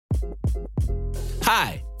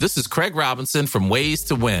Hi, this is Craig Robinson from Ways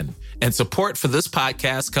to Win, and support for this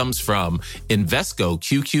podcast comes from Invesco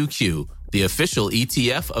QQQ, the official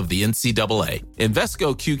ETF of the NCAA.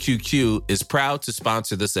 Invesco QQQ is proud to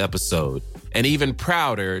sponsor this episode, and even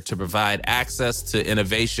prouder to provide access to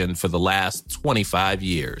innovation for the last 25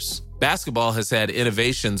 years. Basketball has had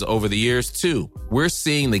innovations over the years, too. We're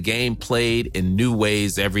seeing the game played in new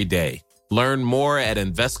ways every day. Learn more at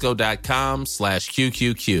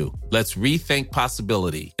Invesco.com/QQQ. Let's rethink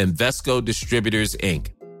possibility. Invesco Distributors, Inc.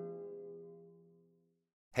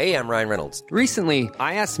 Hey, I'm Ryan Reynolds. Recently,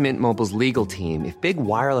 I asked Mint Mobile's legal team if big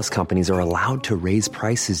wireless companies are allowed to raise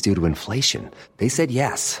prices due to inflation. They said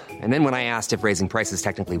yes. And then when I asked if raising prices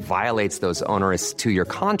technically violates those onerous two-year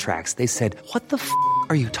contracts, they said, "What the f***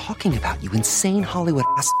 are you talking about, you insane Hollywood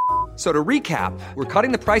ass?" So to recap, we're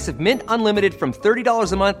cutting the price of Mint Unlimited from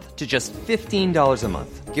 $30 a month to just $15 a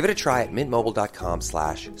month. Give it a try at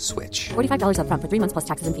mintmobile.com/switch. $45 up front for 3 months plus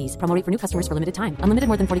taxes and fees. Promo rate for new customers for limited time. Unlimited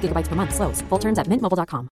more than 40 gigabytes per month. Slows full terms at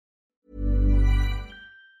mintmobile.com.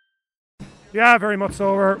 Yeah, very much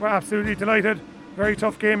so. We're absolutely delighted. Very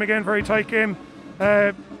tough game again, very tight game.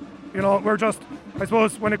 We're just, I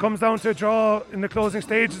suppose, when it comes down to a draw in the closing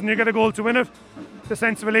stages and you get a goal to win it, the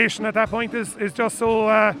sense of elation at that point is just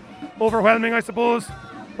so overwhelming, I suppose.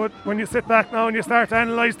 But when you sit back now and you start to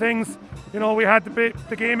analyse things, we had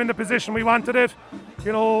the game in the position we wanted it,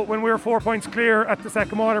 when we were 4 points clear at the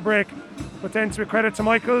second water break. But then, to credit to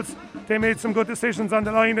Michaels, they made some good decisions on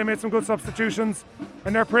the line, they made some good substitutions,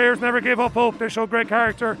 and their players never gave up hope. They showed great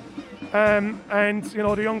character, and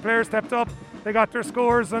the young players stepped up, they got their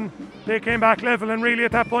scores, and they came back level. And really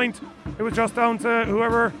at that point, it was just down to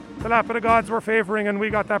whoever the lap of the gods were favouring, and we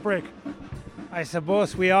got that break. I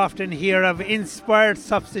suppose we often hear of inspired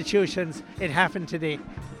substitutions. It happened today.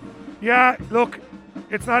 Yeah, look,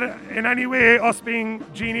 it's not in any way us being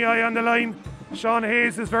genii on the line. Sean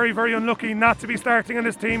Hayes is very, very unlucky not to be starting on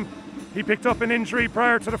this team. He picked up an injury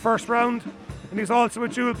prior to the first round, and he's also a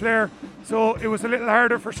dual player, so it was a little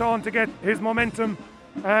harder for Sean to get his momentum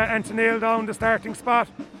and to nail down the starting spot.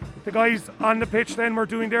 The guys on the pitch then were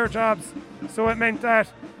doing their jobs, so it meant that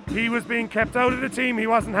he was being kept out of the team. He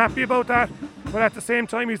wasn't happy about that, but at the same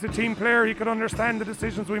time, he's a team player. He could understand the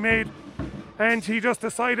decisions we made, and he just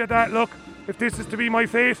decided that, look, if this is to be my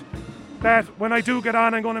fate, that when I do get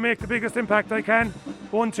on, I'm going to make the biggest impact I can.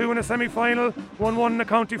 1-2 in a semi-final, 1-1 in the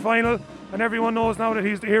county final, and everyone knows now that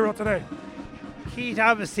he's the hero today. Keith,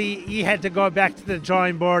 obviously, he had to go back to the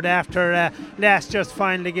drawing board after last year's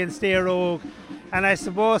final against Éire Óg. And I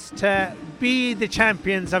suppose to be the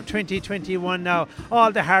champions of 2021 now,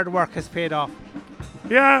 all the hard work has paid off.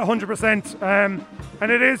 Yeah, 100%. And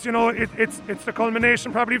it is, it's the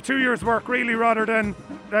culmination probably of 2 years' work, really, rather than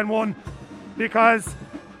one. Because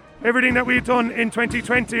everything that we've done in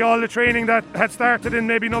 2020, all the training that had started in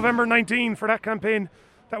maybe November 19 for that campaign,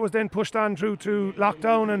 that was then pushed on through to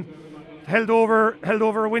lockdown and held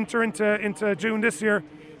over a winter into June this year.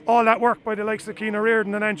 All that work by the likes of Keena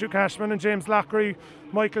Reardon and Andrew Cashman and James Lockery,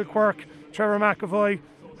 Michael Quirk, Trevor McAvoy,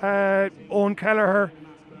 Owen Kelleher,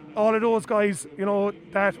 all of those guys,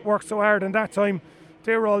 that worked so hard in that time,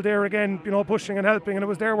 they were all there again, pushing and helping, and it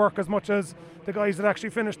was their work as much as the guys that actually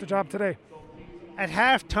finished the job today. At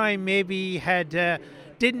half-time, maybe you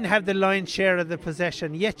didn't have the lion's share of the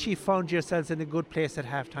possession, yet you found yourselves in a good place at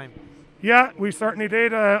half-time. Yeah, we certainly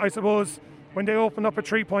did. I suppose when they opened up a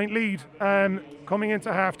 3-point lead coming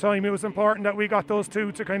into half-time, it was important that we got those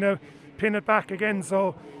two to kind of pin it back again.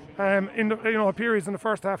 So in the periods in the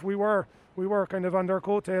first half, we were kind of on their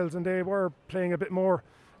coattails, and they were playing a bit more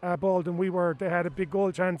ball than we were. They had a big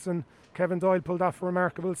goal chance, and Kevin Doyle pulled off a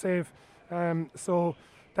remarkable save. So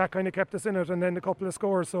that kind of kept us in it, and then a couple of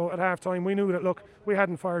scores. So at half-time, we knew that, look, we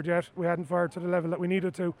hadn't fired yet. We hadn't fired to the level that we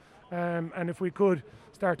needed to. And if we could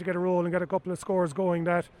start to get a roll and get a couple of scores going,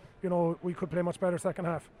 that, we could play much better second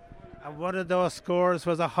half. And one of those scores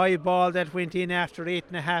was a high ball that went in after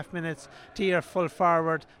 8.5 minutes to your full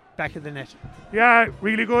forward, back of the net. Yeah,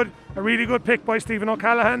 really good. A really good pick by Stephen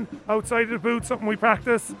O'Callaghan outside of the boot, something we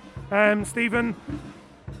practice. Stephen,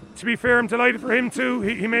 to be fair, I'm delighted for him too.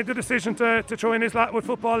 He made the decision to throw in his lot with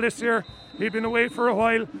football this year. He'd been away for a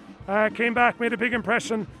while, came back, made a big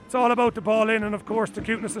impression. It's all about the ball in, and of course the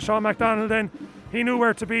cuteness of Sean McDonald then. He knew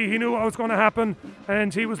where to be, he knew what was going to happen,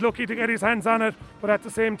 and he was lucky to get his hands on it. But at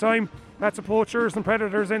the same time, that's a poacher's and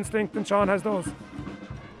predator's instinct, and Sean has those.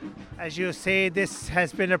 As you say, this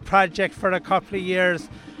has been a project for a couple of years.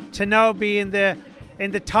 To now be in the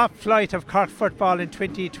top flight of Cork football in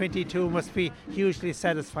 2022 must be hugely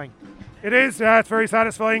satisfying. It is, yeah, it's very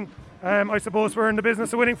satisfying. I suppose we're in the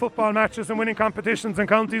business of winning football matches and winning competitions and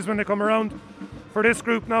counties when they come around. for this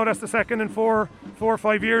group now. That's the second in four or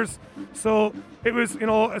 5 years. So it was,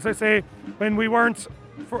 as I say, when we weren't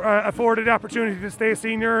afforded the opportunity to stay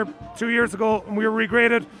senior 2 years ago and we were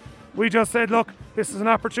regraded, we just said, look, this is an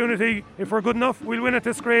opportunity. If we're good enough, we'll win at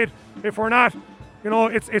this grade. If we're not,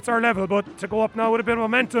 it's our level. But to go up now with a bit of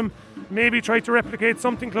momentum, maybe try to replicate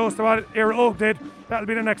something close to what Éire Óg did, that'll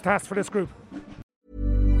be the next task for this group.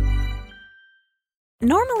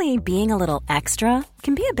 Normally, being a little extra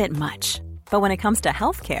can be a bit much. But when it comes to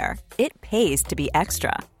healthcare, it pays to be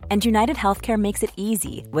extra. And United Healthcare makes it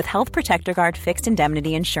easy with Health Protector Guard fixed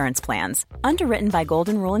indemnity insurance plans. Underwritten by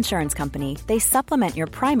Golden Rule Insurance Company, they supplement your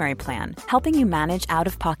primary plan, helping you manage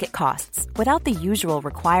out-of-pocket costs without the usual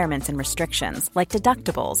requirements and restrictions like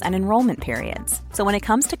deductibles and enrollment periods. So when it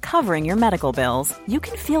comes to covering your medical bills, you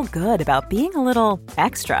can feel good about being a little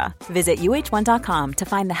extra. Visit uh1.com to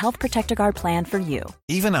find the Health Protector Guard plan for you.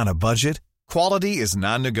 Even on a budget, quality is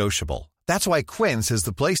non-negotiable. That's why Quince is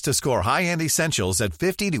the place to score high-end essentials at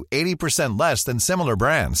 50 to 80% less than similar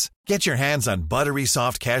brands. Get your hands on buttery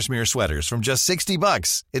soft cashmere sweaters from just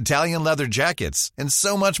 $60, Italian leather jackets, and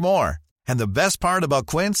so much more. And the best part about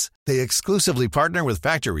Quince, they exclusively partner with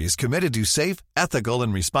factories committed to safe, ethical,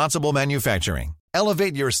 and responsible manufacturing.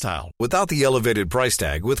 Elevate your style without the elevated price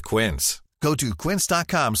tag with Quince. Go to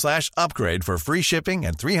quince.com/upgrade for free shipping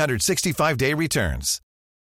and 365-day returns.